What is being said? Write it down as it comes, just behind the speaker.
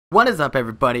What is up,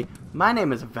 everybody? My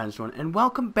name is Avenged One, and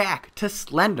welcome back to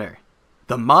Slender,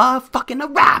 the motherfucking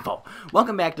arrival.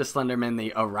 Welcome back to Slenderman,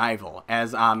 the Arrival,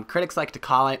 as critics like to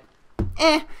call it.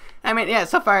 I mean, yeah,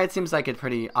 so far it seems like a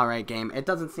pretty alright game. It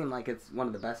doesn't seem like it's one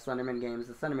of the best Slenderman games.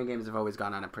 The Slenderman games have always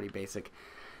gone on a pretty basic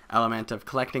element of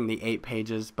collecting the 8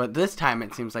 pages, but this time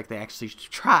it seems like they actually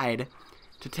tried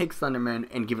to take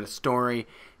Slenderman and give it a story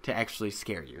to actually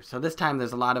scare you. So this time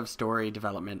there's a lot of story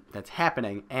development that's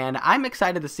happening, and I'm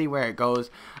excited to see where it goes.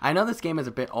 I know this game is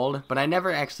a bit old, but I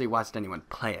never actually watched anyone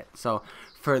play it. So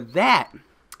for that,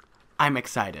 I'm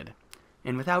excited.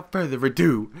 And without further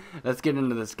ado, let's get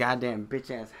into this goddamn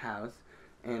bitch-ass house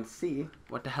and see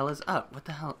what the hell is up. What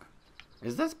the hell?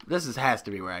 Is this? Has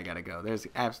to be where I gotta go. There's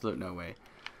absolute no way.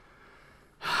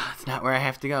 It's not where I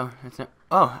have to go. It's not.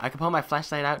 Oh, I can pull my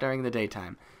flashlight out during the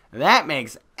daytime. That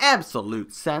makes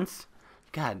absolute sense.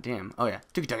 God damn. Oh, yeah.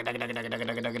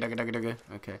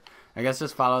 Okay. I guess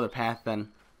just follow the path then.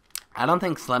 I don't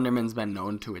think Slenderman's been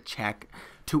known to attack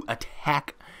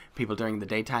people during the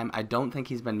daytime. I don't think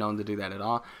he's been known to do that at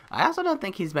all. I also don't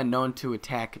think he's been known to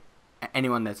attack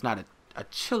anyone that's not a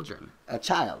child,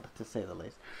 to say the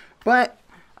least. But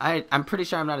I'm pretty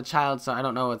sure I'm not a child, so I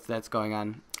don't know that's going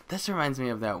on. This reminds me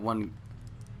of that one...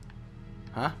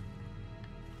 Huh?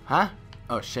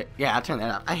 Oh shit, yeah, I'll turn that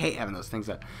up. I hate having those things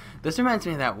up. This reminds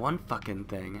me of that one fucking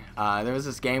thing. There was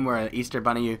this game where an Easter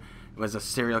Bunny was a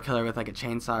serial killer with like a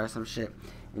chainsaw or some shit,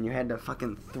 and you had to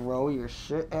fucking throw your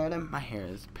shit at him. My hair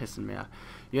is pissing me off.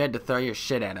 You had to throw your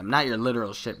shit at him. Not your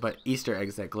literal shit, but Easter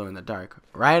eggs that glow in the dark.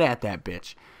 Right at that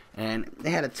bitch. And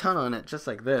they had a tunnel in it just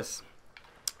like this.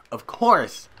 Of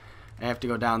course, I have to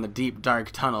go down the deep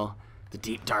dark tunnel. The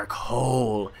deep dark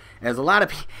hole, as a lot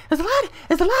of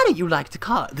you like to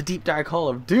call it, the deep dark hole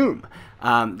of doom.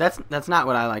 That's not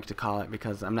what I like to call it,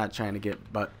 because I'm not trying to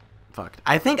get butt fucked.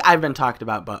 I think I've talked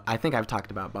about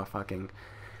butt fucking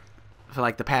for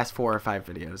like the past 4 or 5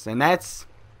 videos, and that's,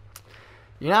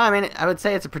 you know, I mean, I would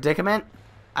say it's a predicament.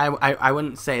 I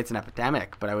wouldn't say it's an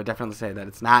epidemic, but I would definitely say that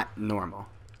it's not normal.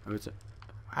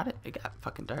 How did it got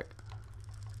fucking dark?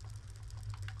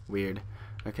 Weird.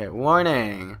 Okay,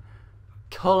 warning.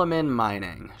 Coleman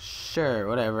mining. Sure,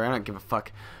 whatever. I don't give a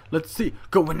fuck. Let's see.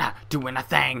 Going out, doing a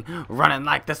thing. Running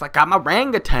like this like I'm a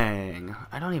orangutan.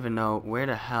 I don't even know where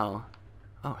the hell.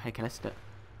 Oh, hey, can I step?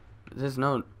 There's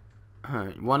no...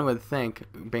 One would think,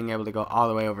 being able to go all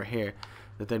the way over here,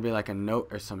 that there'd be like a note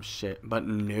or some shit. But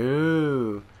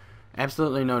no.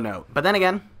 Absolutely no note. But then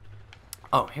again...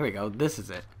 Oh, here we go. This is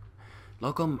it.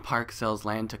 Local park sells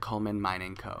land to Coleman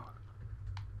Mining Co.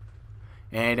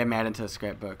 Hey, they add into the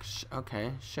scrapbook.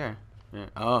 Okay, sure. Yeah.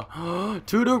 Oh,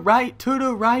 to the right,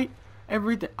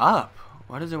 everything up.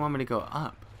 Why does it want me to go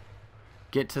up?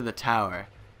 Get to the tower.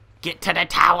 Get to the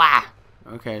tower.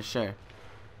 Okay, sure.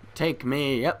 Take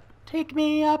me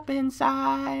up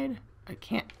inside. I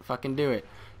can't fucking do it.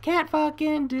 Can't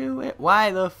fucking do it.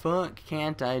 Why the fuck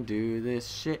can't I do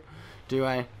this shit? What do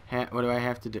I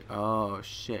have to do? Oh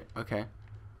shit. Okay.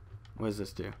 What does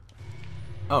this do?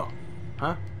 Oh,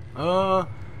 huh? Oh,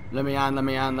 let me on, let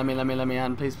me on, let me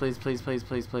on, please, please, please, please,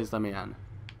 please, please, let me on.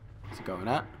 Is it going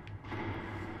up?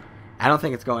 I don't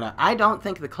think it's going up. I don't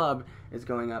think the club is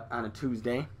going up on a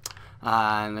Tuesday.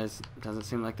 And doesn't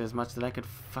seem like there's much that I could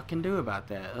fucking do about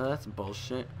that. Oh, that's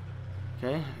bullshit.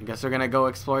 Okay, I guess we're gonna go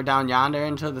explore down yonder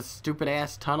into the stupid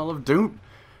ass tunnel of doom.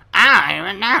 I don't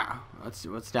even know.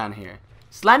 What's down here?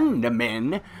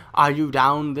 Slenderman, are you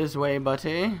down this way,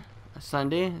 buddy?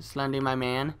 Slendy, my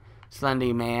man.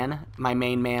 Slendy man, my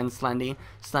main man, Slendy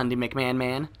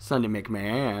McMahon,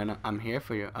 I'm here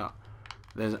for you. Oh,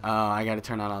 I gotta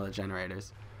turn on all the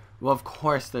generators. Well, of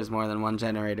course there's more than one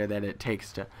generator that it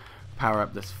takes to power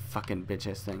up this fucking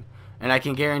bitch-ass thing. And I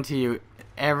can guarantee you,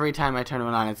 every time I turn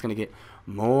one on, it's gonna get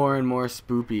more and more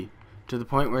spoopy, to the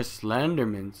point where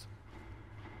Slenderman's...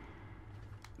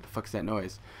 The fuck's that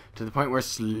noise? To the point where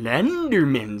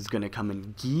Slenderman's gonna come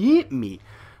and get me.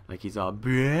 Like he's all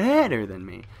better than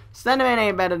me. Slenderman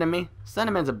ain't better than me.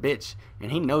 Slenderman's a bitch. And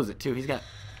he knows it too. He's got...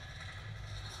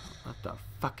 What the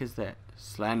fuck is that?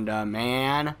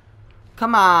 Slenderman.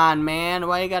 Come on, man.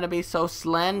 Why you gotta be so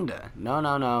slender?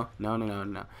 No.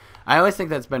 I always think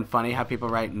that's been funny how people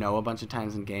write no a bunch of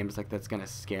times in games. Like that's gonna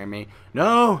scare me.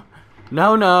 No.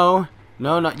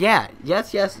 Yeah.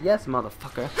 Yes,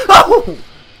 motherfucker. Oh!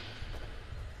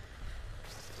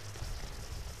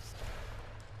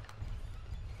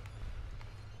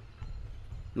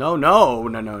 No.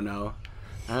 I don't know.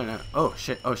 Oh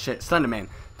shit. Slenderman.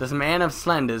 This man of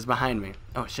Slenders behind me.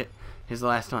 Oh shit. Here's the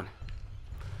last one.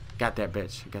 Got that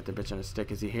bitch on a stick.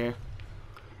 Is he here?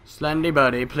 Slendy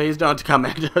buddy, please don't come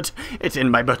at it's in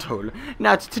my butthole.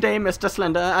 Not today, Mr.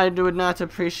 Slender. I would not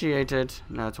appreciate it.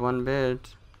 Not one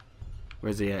bit.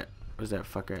 Where's he at? Where's that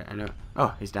fucker? I know.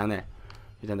 Oh, he's down there.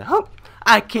 He's down there. Oh,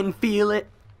 I can feel it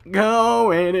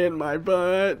going in my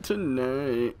butt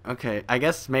tonight. Okay, I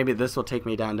guess maybe this will take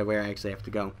me down to where I actually have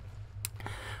to go.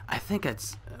 I think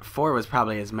it's 4 was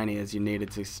probably as many as you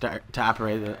needed to start to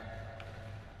operate it.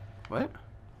 What?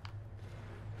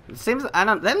 It seems I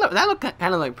don't. That look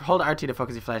kind of like hold RT to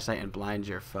focus your flashlight and blind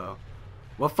your foe.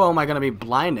 What foe am I gonna be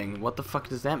blinding? What the fuck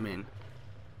does that mean?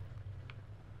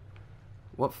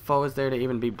 What foe is there to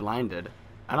even be blinded?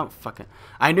 I don't fucking.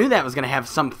 I knew that was gonna have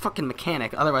some fucking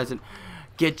mechanic. Otherwise, it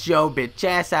get your bitch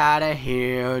ass out of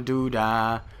here,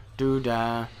 doo-dah,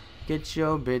 doo-dah. Get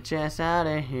your bitch ass out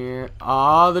of here.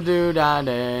 All the doo-dah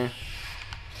day.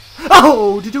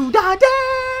 Oh, the doo-dah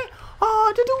day.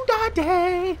 Oh, the doo-dah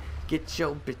day. Get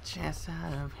your bitch ass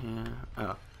out of here.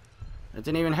 Oh, it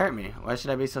didn't even hurt me. Why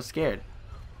should I be so scared?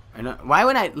 Why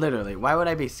would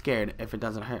I be scared if it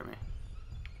doesn't hurt me?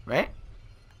 Right?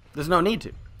 There's no need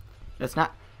to. It's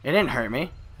not. It didn't hurt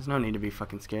me. There's no need to be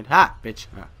fucking scared. Ha, bitch.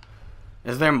 Oh.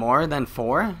 Is there more than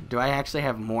 4? Do I actually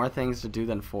have more things to do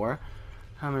than 4?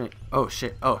 How many? Oh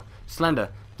shit. Oh, Slender.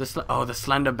 The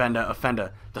Slender Bender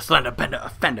offender. The Slender Bender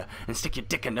offender. And stick your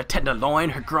dick in the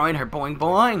tenderloin, her groin, her boing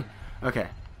boing. Okay.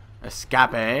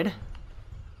 Escapade.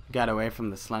 Got away from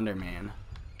the Slender Man.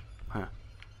 Huh.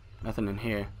 Nothing in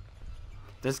here.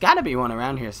 There's gotta be one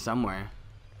around here somewhere.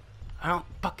 I don't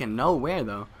fucking know where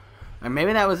though. Or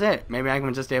maybe that was it. Maybe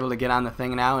I'm just able to get on the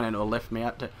thing now and it'll lift me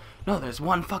up to... No, there's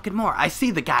one fucking more. I see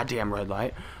the goddamn red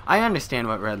light. I understand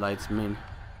what red lights mean.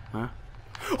 Huh?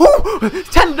 Oh!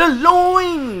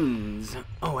 Tenderloins!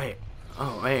 Oh, wait.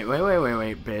 Oh, wait,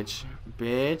 bitch.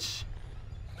 Bitch.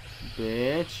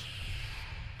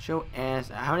 Show ass.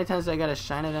 How many times do I gotta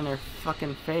shine it in her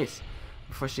fucking face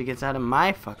before she gets out of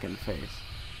my fucking face?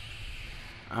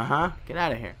 Uh-huh. Get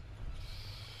out of here.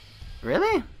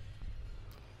 Really?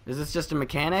 Is this just a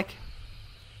mechanic?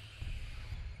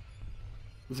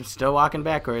 I'm still walking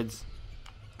backwards.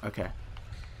 Okay.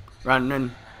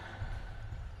 Running.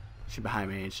 She's behind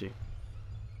me, ain't she?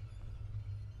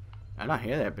 I don't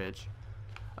hear that bitch.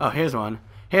 Oh, here's one.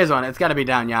 Here's one. It's gotta be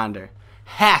down yonder.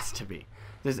 Has to be.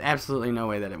 There's absolutely no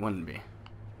way that it wouldn't be.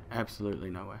 Absolutely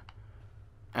no way.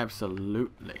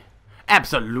 Absolutely.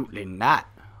 Absolutely not.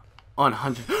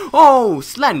 100. Oh,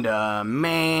 Slender,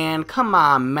 man. Come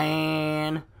on,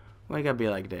 man. Why you gotta be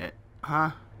like that?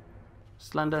 Huh?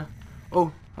 Slender?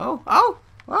 Oh.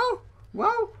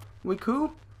 Whoa. We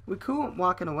cool? We cool?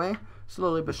 Walking away.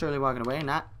 Slowly but surely walking away.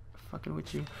 Not fucking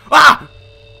with you. Ah!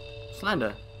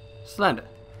 Slender.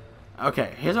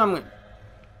 Okay, here's what I'm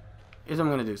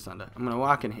gonna do, Slender. I'm gonna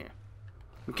walk in here.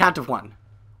 Count of 1.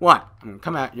 1. I'm gonna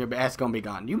come out, your ass gonna be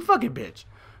gone. You fucking bitch.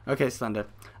 Okay, Slender.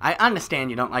 I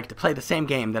understand you don't like to play the same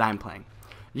game that I'm playing.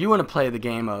 You wanna play the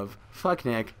game of fuck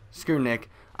Nick, screw Nick,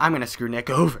 I'm gonna screw Nick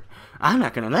over. I'm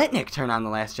not gonna let Nick turn on the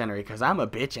last generator because I'm a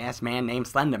bitch ass man named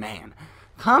Slender Man.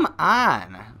 Come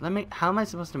on. How am I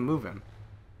supposed to move him?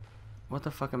 What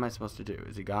the fuck am I supposed to do?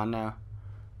 Is he gone now?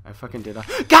 I fucking did.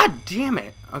 God damn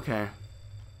it. Okay.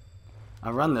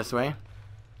 I'll run this way.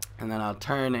 And then I'll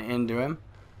turn into him.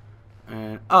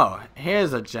 And oh,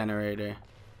 here's a generator.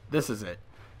 This is it.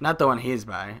 Not the one he's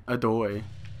by. A doy.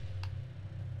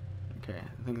 Okay,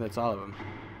 I think that's all of them.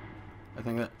 I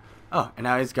think that... Oh, and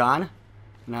now he's gone.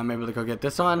 Now I'm able to go get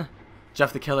this one.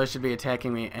 Jeff the Killer should be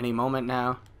attacking me any moment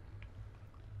now.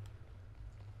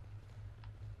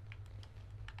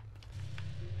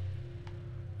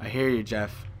 I hear you,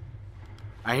 Jeff.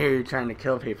 I hear you trying to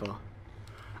kill people.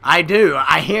 I do.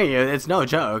 I hear you. It's no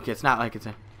joke. It's not like it's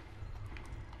a...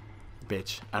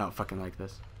 Bitch. I don't fucking like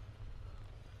this.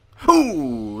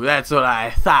 Ooh, that's what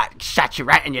I thought. Shot you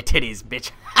right in your titties,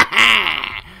 bitch.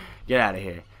 Get out of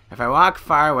here. If I walk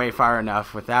far away far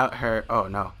enough without her... Oh,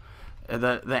 no.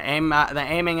 The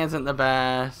aiming isn't the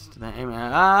best. The aiming...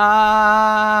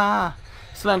 Ah!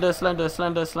 Slender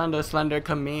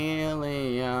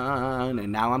chameleon.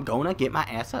 And now I'm gonna get my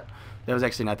ass up. That was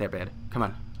actually not that bad. Come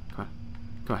on.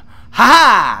 Ha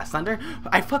ha! Slender,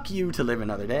 I fuck you to live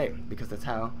another day. Because that's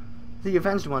how the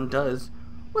Avenged One does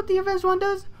what the Avenged One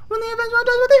does when the Avenged One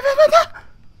does what the Avenged One does.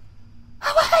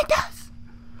 What he does.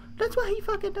 That's what he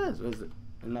fucking does. What is it?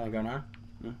 Isn't that going on?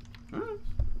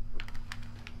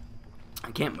 I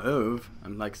can't move.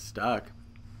 I'm like stuck.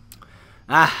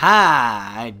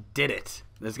 Aha! I did it.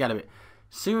 There's gotta be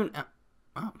soon.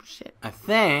 Oh shit! I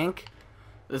think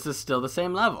this is still the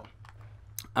same level.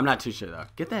 I'm not too sure though.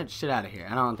 Get that shit out of here.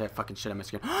 I don't want that fucking shit on my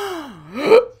screen.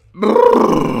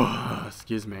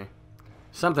 Excuse me.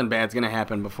 Something bad's gonna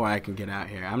happen before I can get out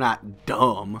here. I'm not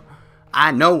dumb.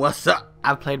 I know what's up.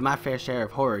 I've played my fair share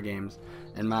of horror games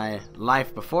in my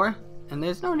life before, and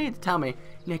there's no need to tell me,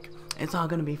 Nick, it's all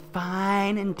gonna be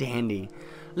fine and dandy.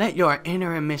 Let your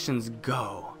inner emissions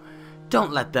go.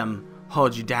 Don't let them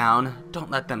hold you down.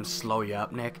 Don't let them slow you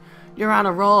up, Nick. You're on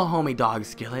a roll, homie dog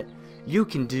skillet. You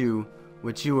can do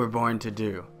what you were born to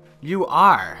do. You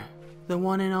are the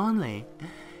one and only.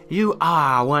 You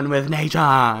are one with nature.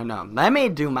 No, let me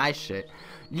do my shit.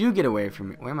 You get away from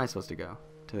me. Where am I supposed to go?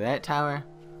 To that tower?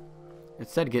 It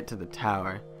said get to the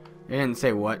tower. It didn't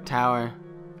say what tower.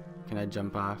 Can I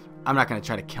jump off? I'm not going to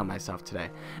try to kill myself today.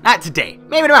 Not today.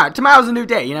 Maybe tomorrow. Tomorrow's a new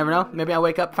day. You never know. Maybe I'll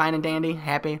wake up fine and dandy,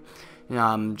 happy. You know,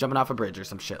 I'm jumping off a bridge or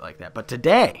some shit like that. But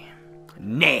today,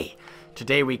 nay.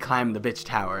 Today we climbed the bitch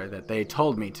tower that they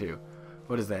told me to.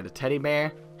 What is that, a teddy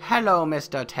bear? Hello,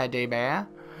 Mr. Teddy Bear.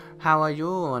 How are you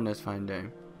on this fine day?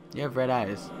 You have red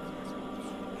eyes.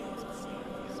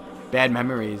 Bad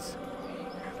memories.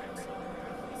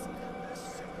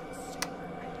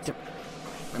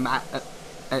 Am I,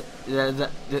 I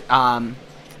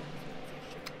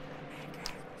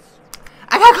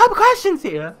got a couple questions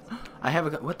here.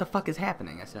 What the fuck is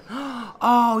happening? I said,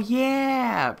 oh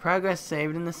yeah, progress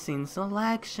saved in the scene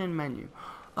selection menu.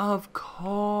 Of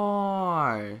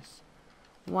course.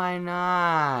 Why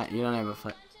not? You don't have a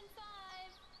flag.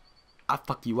 I'll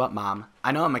fuck you up, Mom.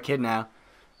 I know I'm a kid now.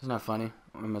 It's not funny.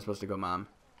 Where am I supposed to go, Mom?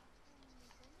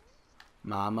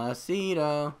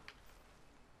 Mamacito.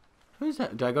 Who's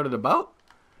that? Do I go to the boat?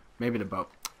 Maybe the boat.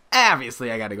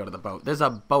 Obviously, I gotta go to the boat. There's a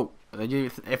boat.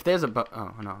 If there's a boat.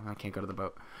 Oh, no. I can't go to the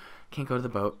boat. Can't go to the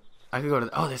boat. I could go to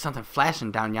the. Oh, there's something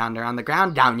flashing down yonder on the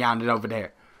ground. Down yonder over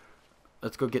there.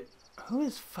 Let's go get. Who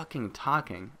is fucking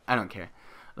talking? I don't care.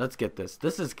 Let's get this.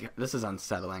 This is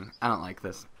unsettling. I don't like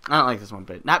this. I don't like this one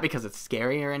bit. Not because it's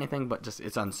scary or anything, but just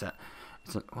it's unset.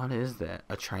 What is that?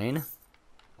 A train?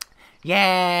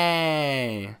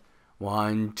 Yay!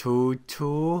 1, 2,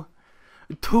 2.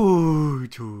 2,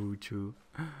 2, 2.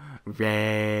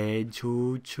 Red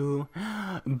choo choo.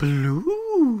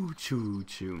 Blue choo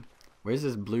choo. Where's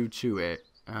this blue choo at?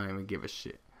 I don't even give a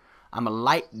shit. I'ma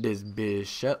light this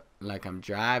bitch up like I'm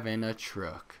driving a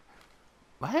truck.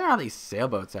 Why are all these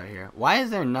sailboats out here? Why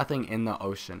is there nothing in the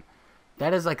ocean?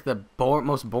 That is like the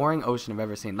most boring ocean I've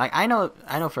ever seen. Like I know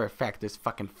for a fact there's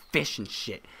fucking fish and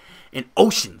shit in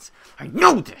oceans. I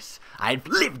know this. I've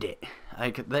lived it.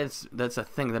 Like that's a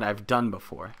thing that I've done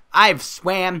before. I've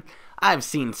swam. I've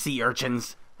seen sea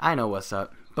urchins. I know what's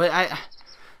up. But I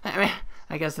mean,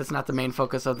 I guess that's not the main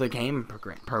focus of the game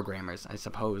programmers. I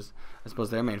suppose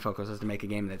their main focus is to make a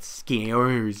game that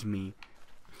scares me.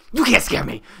 You can't scare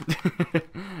me.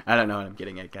 I don't know what I'm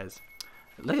getting at, guys.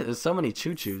 Look at there's so many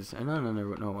choo-choos. I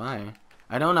don't know why.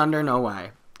 I don't know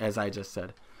why, as I just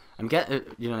said. You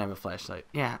don't have a flashlight.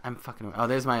 Yeah, I'm fucking. Oh,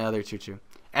 there's my other choo-choo.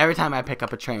 Every time I pick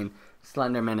up a train,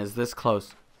 Slenderman is this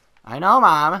close. I know,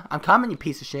 Mom. I'm coming, you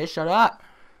piece of shit. Shut up.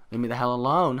 Leave me the hell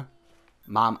alone.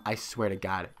 Mom, I swear to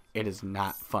God, it is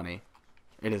not funny.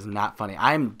 It is not funny.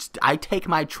 I take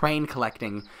my train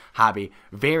collecting hobby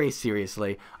very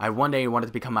seriously. I one day wanted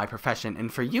to become my profession,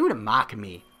 and for you to mock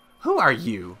me, who are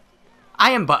you?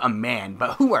 I am but a man,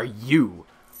 but who are you,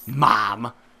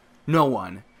 Mom? No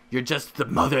one. You're just the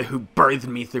mother who birthed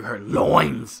me through her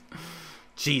loins.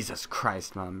 Jesus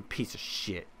Christ, Mom, piece of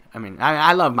shit. I mean,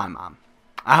 I love my mom.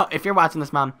 If you're watching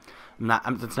this, Mom,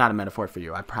 it's not a metaphor for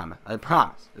you. I promise. I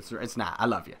promise. It's not. I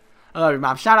love you. I love you,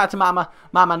 Mom. Shout out to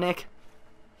Mama Nick.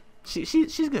 She's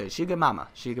good. She's a good mama.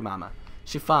 She's a good mama.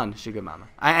 She's fun. She's a good mama.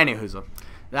 Anywho,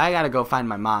 I gotta go find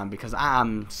my mom because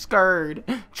I'm scared.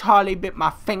 Charlie bit my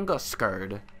finger,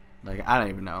 scared. Like, I don't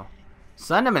even know.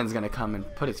 Slenderman's gonna come and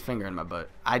put his finger in my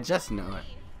butt. I just know it.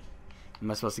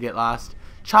 Am I supposed to get lost?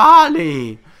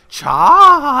 Charlie!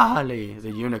 Charlie!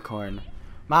 The unicorn.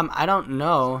 Mom, I don't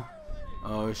know.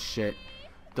 Oh, shit.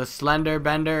 The Slender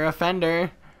Bender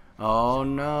offender. Oh,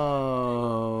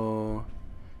 no.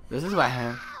 This is what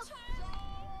happened.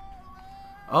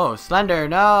 Oh, Slender,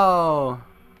 no!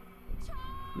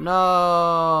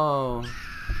 No!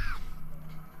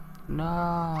 No!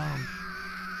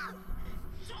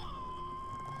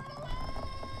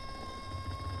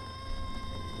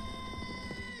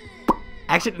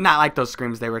 I actually did not like those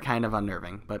screams. They were kind of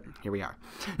unnerving, but here we are.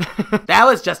 That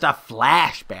was just a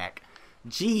flashback.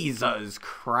 Jesus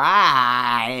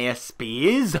Crispies.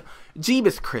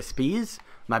 Jeebus Crispies.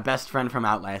 My best friend from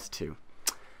Outlast 2.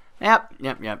 Yep.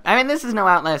 I mean, this is no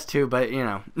Outlast 2, but, you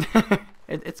know.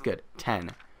 It's good. 10.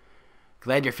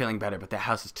 Glad you're feeling better, but that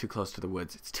house is too close to the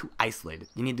woods. It's too isolated.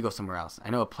 You need to go somewhere else. I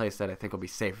know a place that I think will be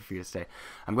safer for you to stay.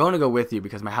 I'm going to go with you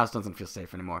because my house doesn't feel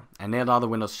safe anymore. I nailed all the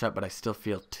windows shut, but I still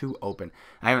feel too open.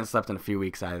 I haven't slept in a few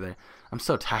weeks either. I'm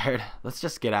so tired. Let's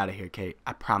just get out of here, Kate.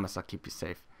 I promise I'll keep you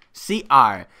safe.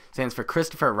 CR stands for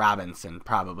Christopher Robinson,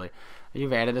 probably.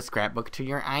 You've added a scrapbook to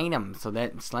your item so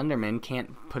that Slenderman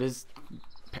can't put his...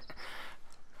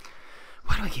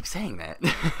 Why do I keep saying that?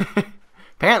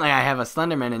 Apparently, I have a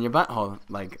Slenderman in your butthole,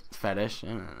 like, fetish.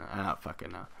 I don't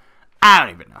fucking know. I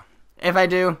don't even know. If I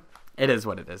do, it is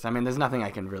what it is. I mean, there's nothing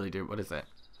I can really do. What is that?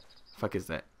 Fuck is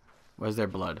that? Where's their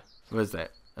blood? What is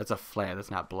that? That's a flare. That's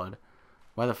not blood.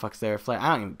 Why the fuck's there a flare?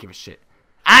 I don't even give a shit.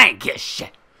 I ain't give a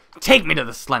shit. Take me to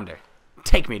the Slender.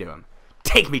 Take me to him.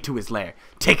 Take me to his lair.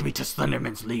 Take me to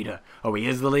Slenderman's leader. Oh, he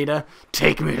is the leader?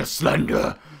 Take me to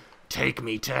Slender. Take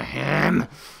me to him.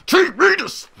 Take me to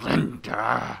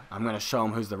Slender. I'm going to show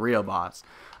him who's the real boss.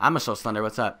 I'm going to show Slender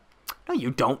what's up. No,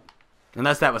 you don't.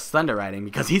 Unless that was Slender writing,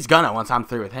 because he's gonna once I'm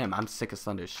through with him. I'm sick of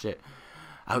Slender's shit.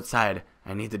 Outside,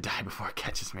 I need to die before it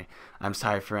catches me. I'm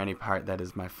sorry for any part that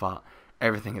is my fault.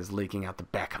 Everything is leaking out the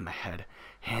back of my head.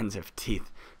 Hands have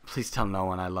teeth. Please tell no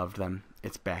one I loved them.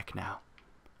 It's back now.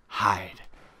 Hide.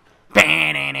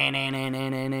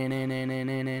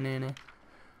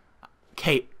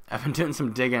 Kate, I've been doing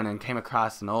some digging and came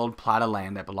across an old plot of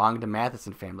land that belonged to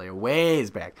Matheson family a ways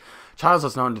back. Charles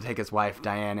was known to take his wife,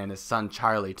 Diane, and his son,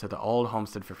 Charlie, to the old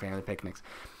homestead for family picnics.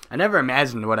 I never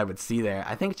imagined what I would see there.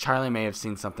 I think Charlie may have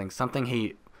seen something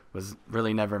he was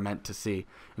really never meant to see.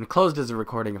 Enclosed is a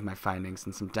recording of my findings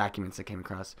and some documents I came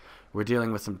across. We're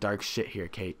dealing with some dark shit here,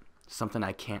 Kate. Something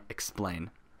I can't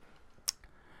explain.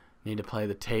 Need to play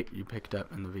the tape you picked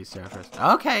up in the VCR first.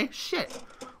 Okay, shit.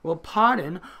 Well,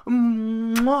 pardon.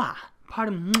 Mwah.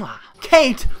 Pardon. Mwah.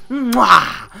 Kate.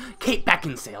 Mwah. Kate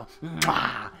Beckinsale.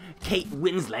 Mwah. Kate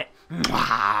Winslet.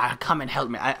 Mwah. Come and help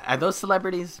me. Are those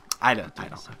celebrities? I don't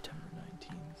know. September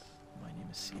 19th. My name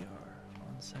is CR.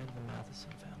 On site of the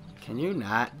Matheson family. Can you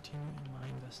not? Continuing my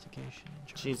investigation.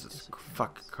 Jesus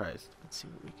fuck Christ. Let's see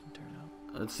what we can turn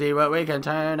out. Let's see what we can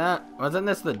turn up. Wasn't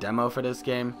this the demo for this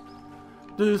game?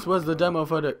 This was the demo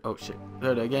for the... Oh, shit.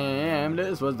 For the game.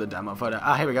 This was the demo for the...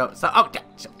 Ah, here we go. So, oh,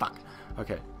 shit, fuck.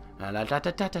 Okay.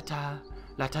 La-ta-ta-ta-ta-ta.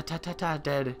 La-ta-ta-ta-ta.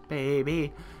 Dead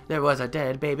baby. There was a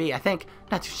dead baby, I think.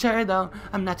 Not too sure, though.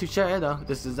 I'm not too sure, though.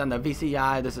 This is on the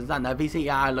VCR. This is on the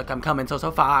VCR. Look, I'm coming so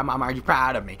far. Mama, are you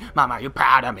proud of me? Mama, are you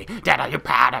proud of me? Dad, are you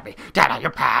proud of me? Dad, are you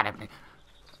proud of me?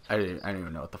 I don't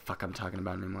even know what the fuck I'm talking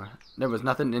about anymore. There was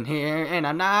nothing in here, and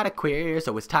I'm not a queer,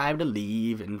 so it's time to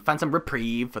leave and find some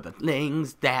reprieve for the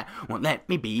things that won't let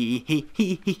me be. He,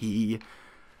 he.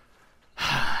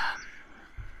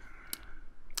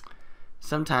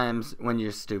 Sometimes when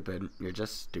you're stupid, you're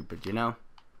just stupid, you know?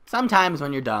 Sometimes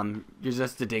when you're dumb, you're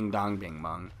just a ding-dong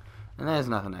bing-bong. And there's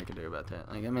nothing I can do about that.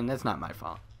 Like, I mean, that's not my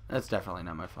fault. That's definitely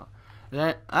not my fault.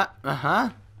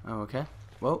 Oh, okay.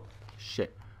 Whoa.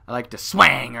 Shit. I like to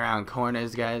swang around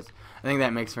corners, guys. I think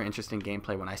that makes for interesting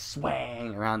gameplay when I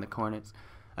swang around the corners.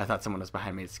 I thought someone was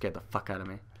behind me. It scared the fuck out of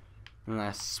me. When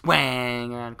I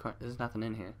swang around corners. There's nothing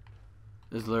in here.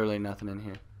 There's literally nothing in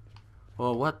here.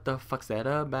 Well, what the fuck's that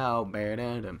about?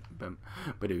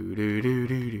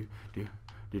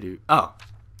 Oh.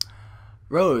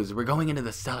 Rose, we're going into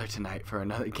the cellar tonight for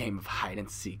another game of hide and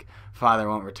seek. Father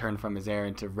won't return from his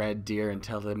errand to Red Deer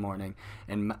until the morning.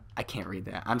 And I can't read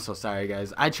that. I'm so sorry,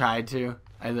 guys. I tried to.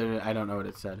 I don't know what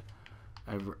it said.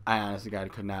 I honestly,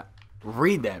 God, could not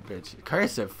read that bitch.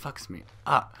 Cursive fucks me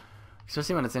up.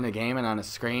 Especially when it's in a game and on a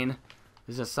screen.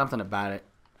 There's just something about it.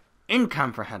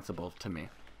 Incomprehensible to me.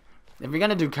 If you're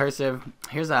going to do cursive,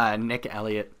 here's a Nick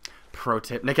Elliott pro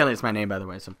tip. Nick Elliott's my name, by the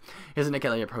way. So here's a Nick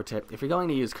Elliott pro tip. If you're going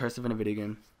to use cursive in a video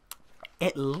game,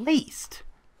 at least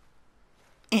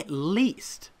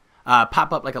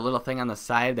pop up like a little thing on the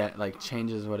side that like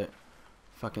changes what it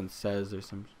fucking says or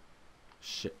some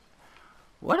shit.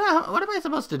 What am I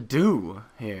supposed to do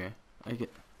here? Like, is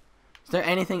there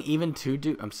anything even to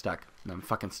do? I'm stuck. No, I'm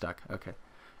fucking stuck. Okay.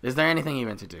 Is there anything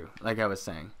even to do? Like I was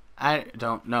saying, I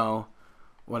don't know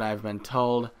what I've been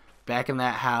told. Back in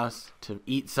that house to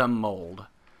eat some mold.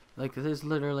 Like, there's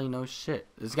literally no shit.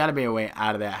 There's got to be a way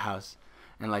out of that house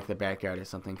in, like, the backyard or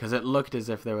something. Because it looked as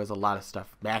if there was a lot of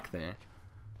stuff back there.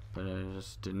 But I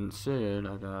just didn't see it,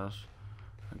 I guess.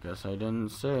 I guess I didn't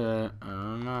see it. I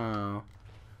don't know.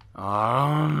 I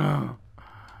don't know.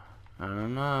 I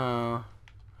don't know.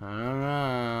 I don't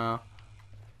know.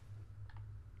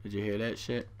 Did you hear that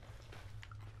shit?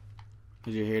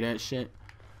 Did you hear that shit?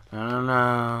 I don't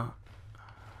know.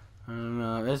 I don't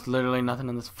know. There's literally nothing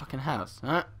in this fucking house.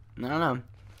 Huh? I don't know.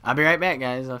 I'll be right back,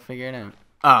 guys. I'll figure it out.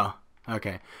 Oh.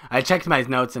 Okay. I checked my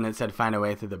notes and it said find a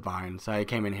way through the barn. So I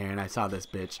came in here and I saw this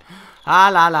bitch. Ah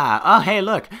la la. Oh hey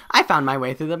look. I found my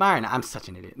way through the barn. I'm such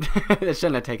an idiot. It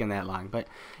shouldn't have taken that long. But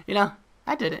you know,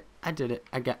 I did it. I did it.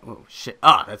 I got oh shit.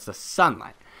 Oh, that's the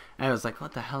sunlight. And I was like,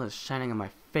 what the hell is shining on my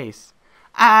face?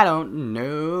 I don't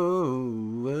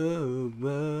know. Whoa,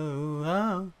 whoa,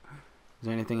 whoa. Is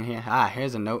there anything in here? Ah,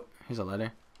 here's a note. Here's a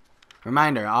letter.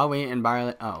 Reminder, all wheat and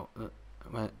barley. Oh,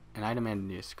 what? An item added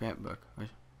to your scrapbook.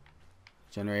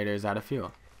 Generator is out of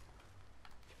fuel.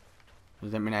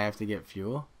 Does that mean I have to get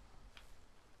fuel?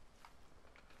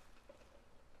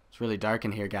 It's really dark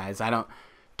in here, guys. I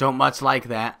don't much like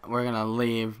that. We're gonna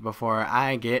leave before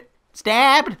I get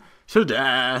stabbed to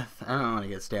death. I don't want to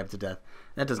get stabbed to death.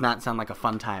 That does not sound like a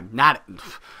fun time. Not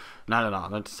at all.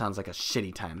 That sounds like a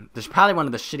shitty time. There's probably one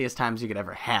of the shittiest times you could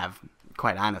ever have,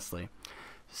 quite honestly.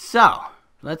 So,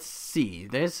 let's see.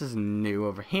 This is new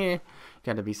over here.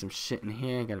 Got to be some shit in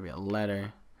here. Got to be a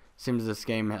letter. Seems this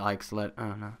game likes oh,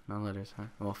 no letters, huh?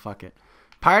 Well, fuck it.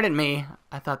 Pardon me.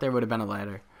 I thought there would have been a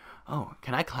letter. Oh,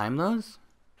 can I climb those?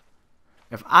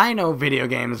 If I know video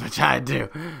games, which I do,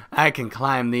 I can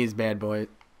climb these bad boys.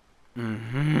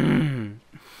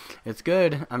 It's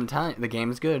good. I'm telling you, the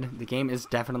game is good. The game is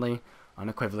definitely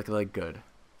unequivocally good.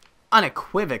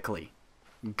 Unequivocally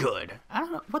good. I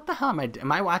don't know. What the hell am I doing?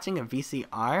 Am I watching a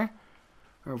VCR?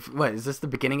 Or what, is this the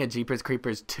beginning of Jeepers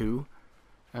Creepers 2?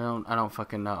 I don't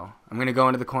fucking know. I'm going to go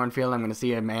into the cornfield. I'm going to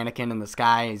see a mannequin in the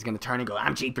sky. He's going to turn and go,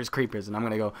 I'm Jeepers Creepers. And I'm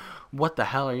going to go, what the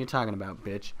hell are you talking about,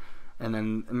 bitch? And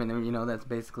then, I mean, you know, that's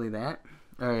basically that.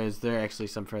 Or is there actually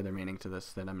some further meaning to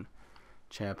this that I'm...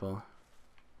 Chapel.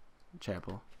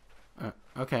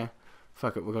 Okay.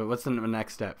 Fuck it. We'll go. What's the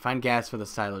next step? Find gas for the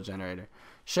silo generator.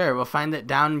 Sure, we'll find it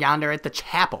down yonder at the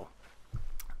chapel.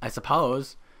 I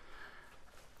suppose.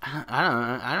 I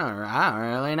don't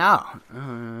really know. I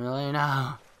don't really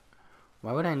know.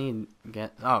 Why would I need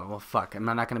get? Oh well, fuck. Am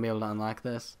I not gonna be able to unlock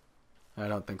this? I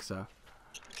don't think so.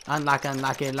 Unlock it,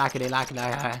 lockety, lockety.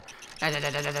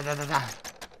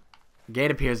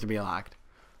 Gate appears to be locked.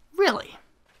 Really?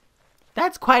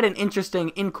 That's quite an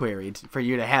interesting inquiry for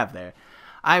you to have there.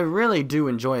 I really do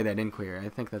enjoy that inquiry. I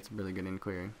think that's a really good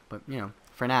inquiry. But, you know,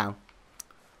 for now,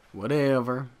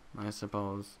 whatever, I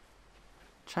suppose.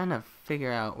 Trying to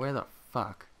figure out where the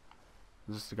fuck.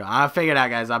 Just to go. I figured out,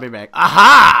 guys. I'll be back.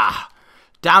 Aha!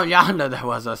 Down yonder there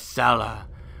was a cellar.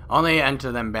 Only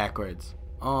enter them backwards.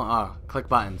 Oh, click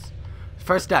buttons.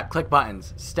 First step, click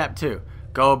buttons. Step 2,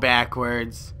 go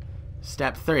backwards.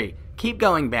 Step 3, keep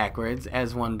going backwards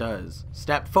as one does.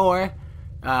 Step 4,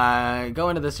 go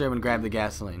into this room and grab the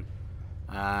gasoline.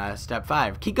 Step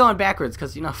 5, keep going backwards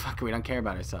because, you know, fuck, we don't care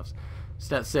about ourselves.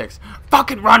 Step 6,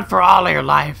 fucking run for all of your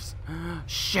lives.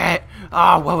 Shit.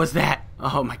 Oh, what was that?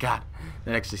 Oh my god.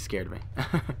 That actually scared me.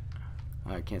 Oh,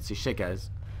 I can't see shit,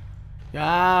 guys.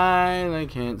 Guys, I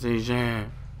can't see shit.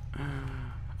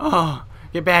 Oh,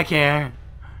 get back here.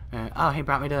 Oh, he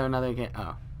brought me to another gas.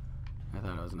 Oh, I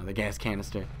thought it was another gas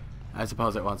canister. I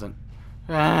suppose it wasn't.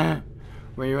 Where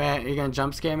you at? Are you gonna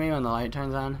jump scare me when the light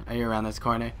turns on? Are you around this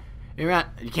corner? You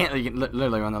can't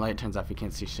literally when the light turns off. You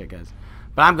can't see shit, guys.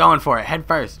 But I'm going for it head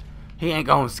first. He ain't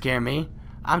gonna scare me.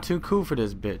 I'm too cool for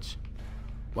this bitch.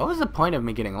 What was the point of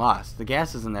me getting lost? The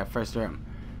gas is in that first room.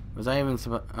 Was I even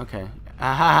supposed? Okay.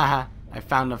 I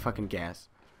found the fucking gas.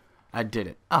 I did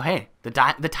it. Oh, hey, the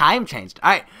time changed.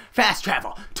 All right, fast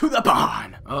travel to the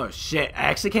barn. Oh, shit. I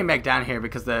actually came back down here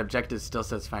because the objective still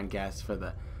says find gas for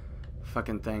the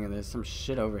fucking thing, and there's some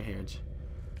shit over here.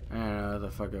 I don't know what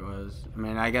the fuck it was. I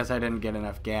mean, I guess I didn't get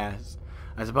enough gas.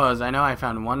 I suppose I know I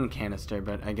found 1 canister,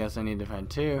 but I guess I need to find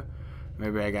 2.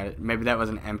 Maybe I got it. Maybe that was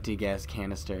an empty gas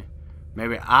canister.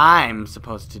 Maybe I'm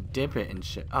supposed to dip it in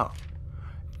shit. Oh.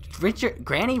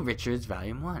 Granny Richards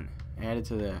Volume 1. Added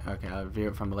to the... Okay, I'll view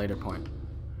it from a later point.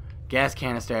 Gas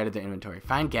canister added to inventory.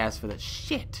 Find gas for the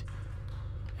shit.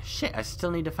 Shit, I still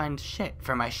need to find shit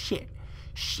for my shit.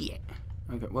 Shit.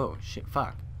 Okay, whoa, shit,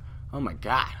 fuck. Oh my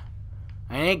god.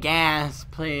 I need gas,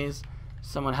 please.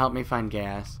 Someone help me find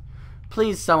gas.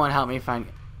 Please, someone help me find...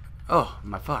 Oh,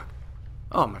 my fuck.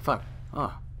 Oh, my fuck.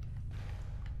 Oh.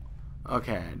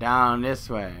 Okay, down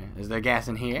this way. Is there gas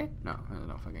in here? No, there's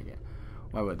no fucking gas.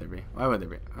 Why would there be? Why would there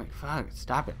be? Like, fuck,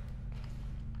 stop it.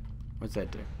 What's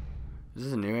that do? Is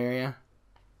this a new area?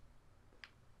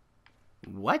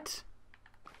 What?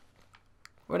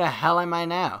 Where the hell am I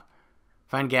now?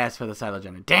 Find gas for the silo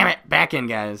generator. Damn it! Back in,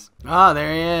 guys. Oh,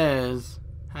 there he is.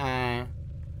 Hi.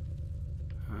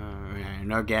 Alright,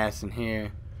 no gas in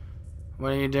here.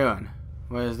 What are you doing?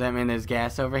 What does that mean? There's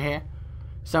gas over here?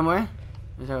 Somewhere?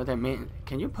 Is that what that means?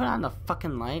 Can you put on the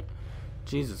fucking light?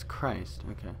 Jesus Christ.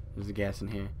 Okay, there's the gas in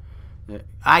here.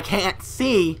 I can't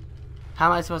see. How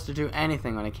am I supposed to do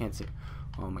anything when I can't see?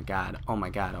 Oh my god. Oh my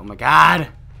god. Oh my god.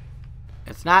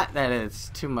 It's not that it's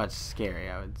too much scary,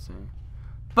 I would say.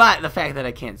 But the fact that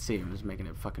I can't see him is making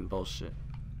it fucking bullshit.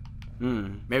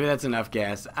 Maybe that's enough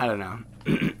gas. I don't know.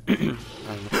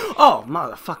 Oh,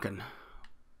 motherfucking.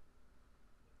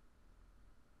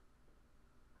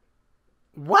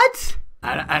 What?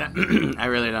 I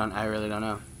really don't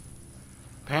know.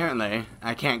 Apparently,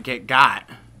 I can't get got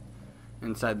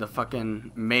inside the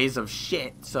fucking maze of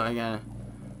shit, so I gotta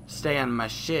stay on my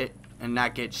shit and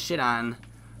not get shit on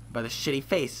by the shitty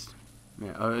face.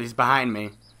 Yeah, oh, he's behind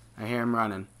me. I hear him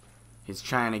running. He's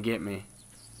trying to get me.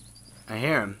 I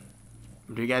hear him.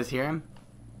 Do you guys hear him?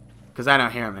 Because I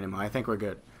don't hear him anymore. I think we're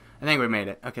good. I think we made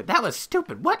it. Okay, that was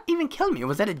stupid. What even killed me?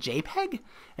 Was that a JPEG?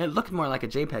 It looked more like a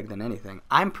JPEG than anything.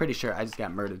 I'm pretty sure I just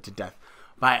got murdered to death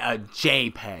by a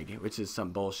JPEG, which is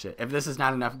some bullshit. If this is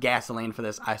not enough gasoline for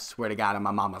this, I swear to God on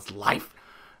my mama's life,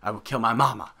 I will kill my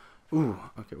mama. Ooh,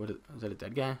 okay, what is that a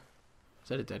dead guy? Is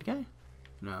that a dead guy?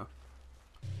 No.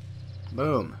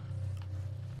 Boom.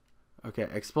 Okay,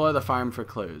 explore the farm for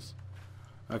clues.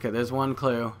 Okay, there's one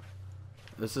clue.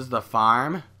 This is the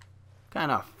farm? What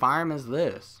kind of farm is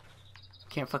this?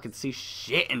 Can't fucking see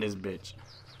shit in this bitch.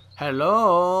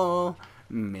 Hello,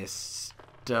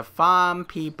 Mr. Farm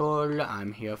people.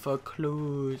 I'm here for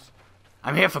clues.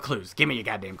 I'm here for clues. Give me your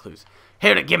goddamn clues.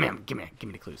 Here, give me them. Give me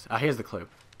the clues. Here's the clue.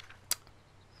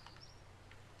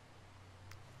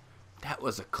 That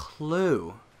was a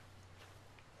clue.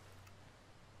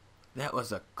 That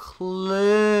was a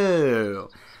clue.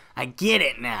 I get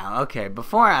it now. Okay,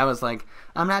 before I was like,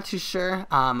 I'm not too sure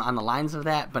on the lines of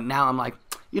that, but now I'm like,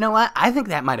 you know what? I think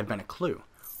that might have been a clue.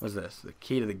 What's this? The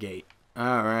key to the gate.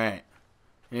 Alright.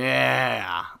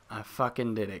 Yeah. I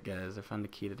fucking did it, guys. I found the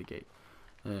key to the gate.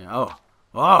 Oh.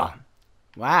 Oh.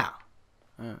 Wow.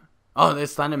 Oh,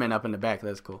 there's Slenderman up in the back.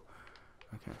 That's cool.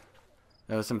 Okay.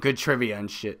 That was some good trivia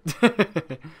and shit.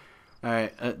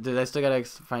 Alright. Dude, I still gotta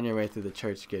find your way through the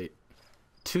church gate.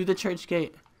 To the church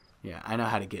gate? Yeah, I know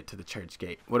how to get to the church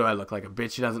gate. What do I look like? A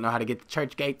bitch who doesn't know how to get to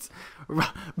church gates? Alright,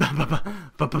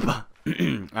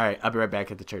 I'll be right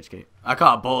back at the church gate. I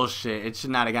call it bullshit. It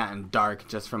should not have gotten dark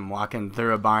just from walking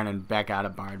through a barn and back out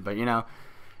of barn. But, you know,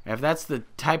 if that's the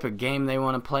type of game they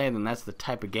want to play, then that's the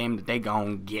type of game that they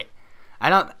gonna get.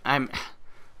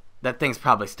 That thing's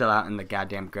probably still out in the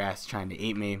goddamn grass trying to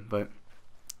eat me, but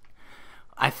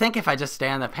I think if I just stay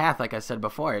on the path, like I said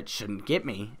before, it shouldn't get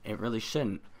me. It really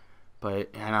shouldn't. But,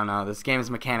 I don't know. This game's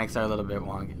mechanics are a little bit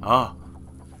wonky. Oh.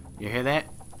 You hear that?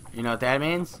 You know what that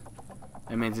means?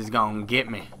 That means he's gonna get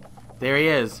me. There he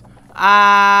is.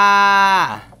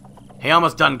 Ah! He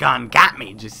almost done got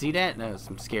me. Did you see that? That was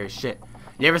some scary shit.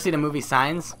 You ever see the movie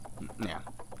Signs? Yeah.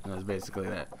 That was basically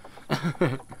that.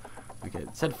 Okay.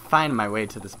 It said find my way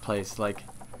to this place. Like,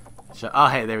 oh,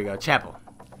 hey, there we go. Chapel.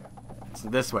 It's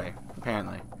this way,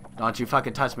 apparently. Don't you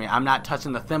fucking touch me. I'm not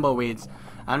touching the thimbleweeds.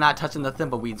 I'm not touching the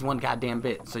thimbleweeds one goddamn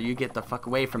bit. So you get the fuck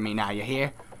away from me now, you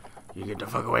hear? You get the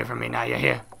fuck away from me now, you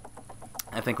hear?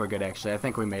 I think we're good, actually. I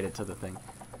think we made it to the thing.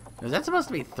 Is that supposed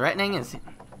to be threatening?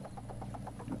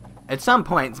 At some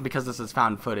points, because this is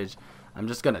found footage, I'm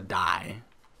just gonna die.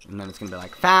 And then it's gonna be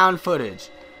like, found footage.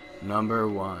 Number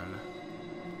 1.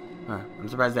 Huh. I'm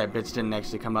surprised that bitch didn't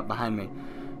actually come up behind me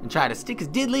and try to stick his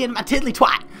diddly in my tiddly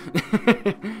twat.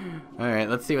 Alright,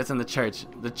 let's see what's in the church.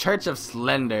 The Church of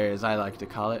Slender, as I like to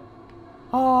call it.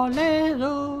 Oh,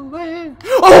 little way.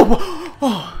 Oh!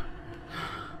 Oh!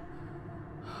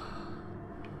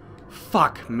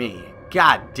 Fuck me.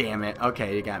 God damn it.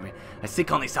 Okay, you got me. I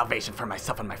seek only salvation for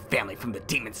myself and my family from the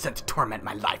demons sent to torment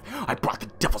my life. I brought the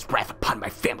devil's wrath upon my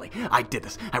family. I did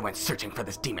this. I went searching for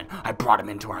this demon. I brought him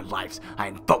into our lives. I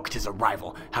invoked his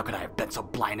arrival. How could I have been so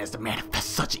blind as to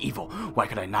manifest such evil? Why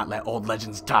could I not let old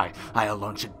legends die? I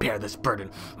alone should bear this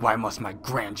burden. Why must my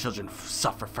grandchildren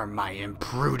suffer from my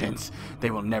imprudence?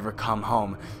 They will never come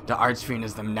home. The archfiend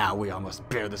is them now. We all must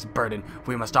bear this burden.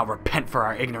 We must all repent for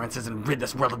our ignorances and rid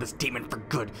this world of this demon for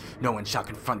good. No one shall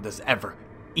confront this ever.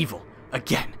 Evil.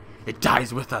 Again. It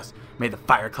dies with us. May the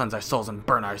fire cleanse our souls and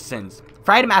burn our sins.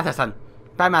 Friday Matheson.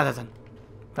 Friday Matheson.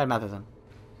 Friday Matheson.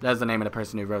 That's the name of the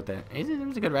person who wrote that. He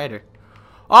was a good writer.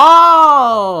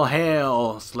 Oh,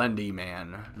 hail, Slendy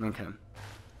man. Okay.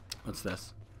 What's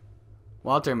this?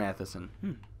 Walter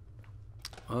Matheson.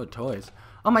 Oh, toys.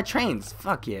 Oh, my trains.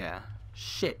 Fuck yeah.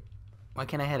 Shit. Why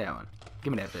can't I hit that one?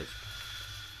 Give me that bitch.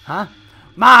 Huh?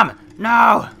 Mom!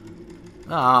 No!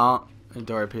 Oh, the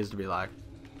door appears to be locked.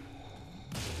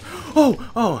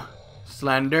 Oh! Oh!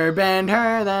 Slender bend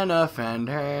her, then offend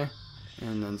her.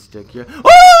 And then stick your...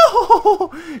 Oh!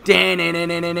 No!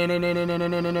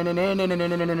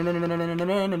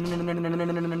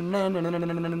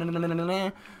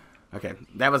 Okay,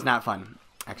 that was not fun.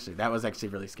 Actually, that was actually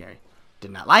really scary.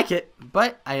 Did not like it,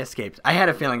 but I escaped. I had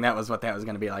a feeling that was what that was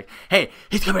going to be like. Hey,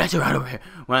 he's coming at you right over here.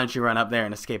 Why don't you run up there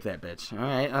and escape that bitch? All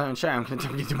right, sure, I'm going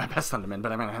to do my best, Slenderman,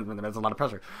 but I mean, there's a lot of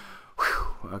pressure.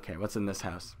 Whew. Okay, what's in this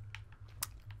house?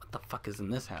 What the fuck is in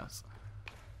this house?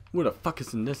 What the fuck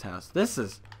is in this house? This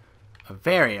is a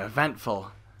very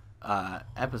eventful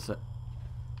episode.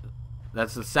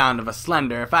 That's the sound of a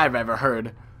Slender, if I've ever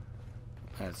heard.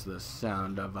 That's the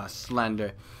sound of a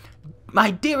Slender. My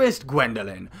dearest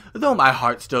Gwendolyn, though my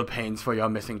heart still pains for your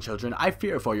missing children, I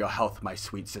fear for your health, my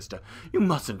sweet sister. You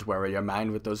mustn't worry your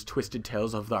mind with those twisted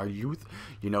tales of our youth.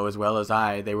 You know as well as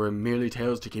I, they were merely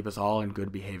tales to keep us all in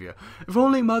good behavior. If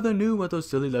only Mother knew what those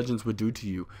silly legends would do to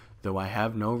you, though I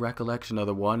have no recollection of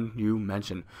the one you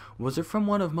mention. Was it from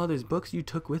one of Mother's books you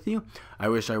took with you? I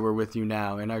wish I were with you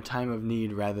now, in our time of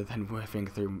need, rather than whiffing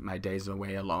through my days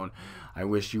away alone. I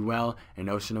wish you well, an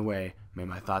ocean away. May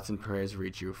my thoughts and prayers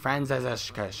reach you.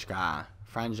 Franzazishka.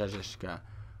 Franzazishka.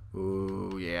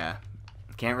 Ooh, yeah.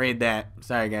 Can't read that.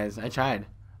 Sorry, guys. I tried.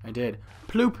 I did.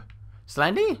 Ploop.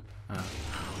 Slendy?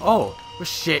 Oh,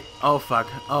 shit. Oh, fuck.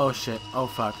 Oh, shit. Oh,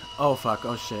 fuck. Oh, fuck.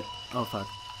 Oh, shit. Oh, fuck.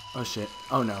 Oh, shit.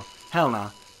 Oh, no. Hell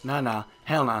no. Nah.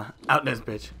 Hell nah. Out this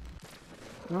bitch.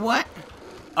 What?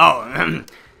 Oh,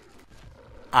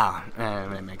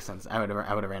 it makes sense. I would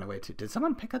have ran away too. Did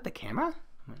someone pick up the camera?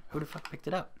 Who the fuck picked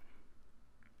it up?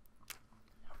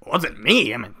 It wasn't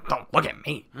me. I mean, don't look at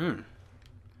me.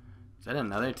 Is that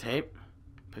another tape?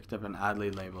 Picked up an oddly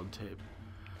labeled tape.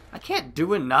 I can't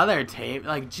do another tape.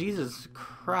 Like, Jesus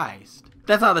Christ.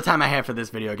 That's all the time I have for this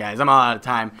video, guys. I'm all out of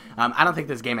time. I don't think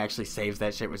this game actually saves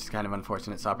that shit, which is kind of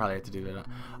unfortunate, so I'll probably have to do it.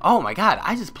 Oh my god,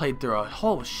 I just played through a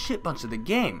whole shit bunch of the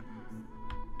game.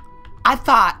 I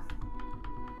thought...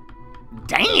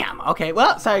 Damn! Okay,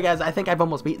 well, sorry guys, I think I've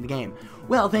almost beaten the game.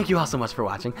 Well, thank you all so much for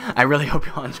watching. I really hope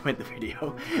you all enjoyed the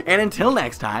video. And until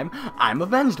next time, I'm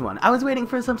Avenged One. I was waiting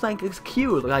for some like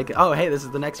cue, like, oh hey, this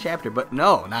is the next chapter, but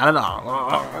no, not at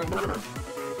all.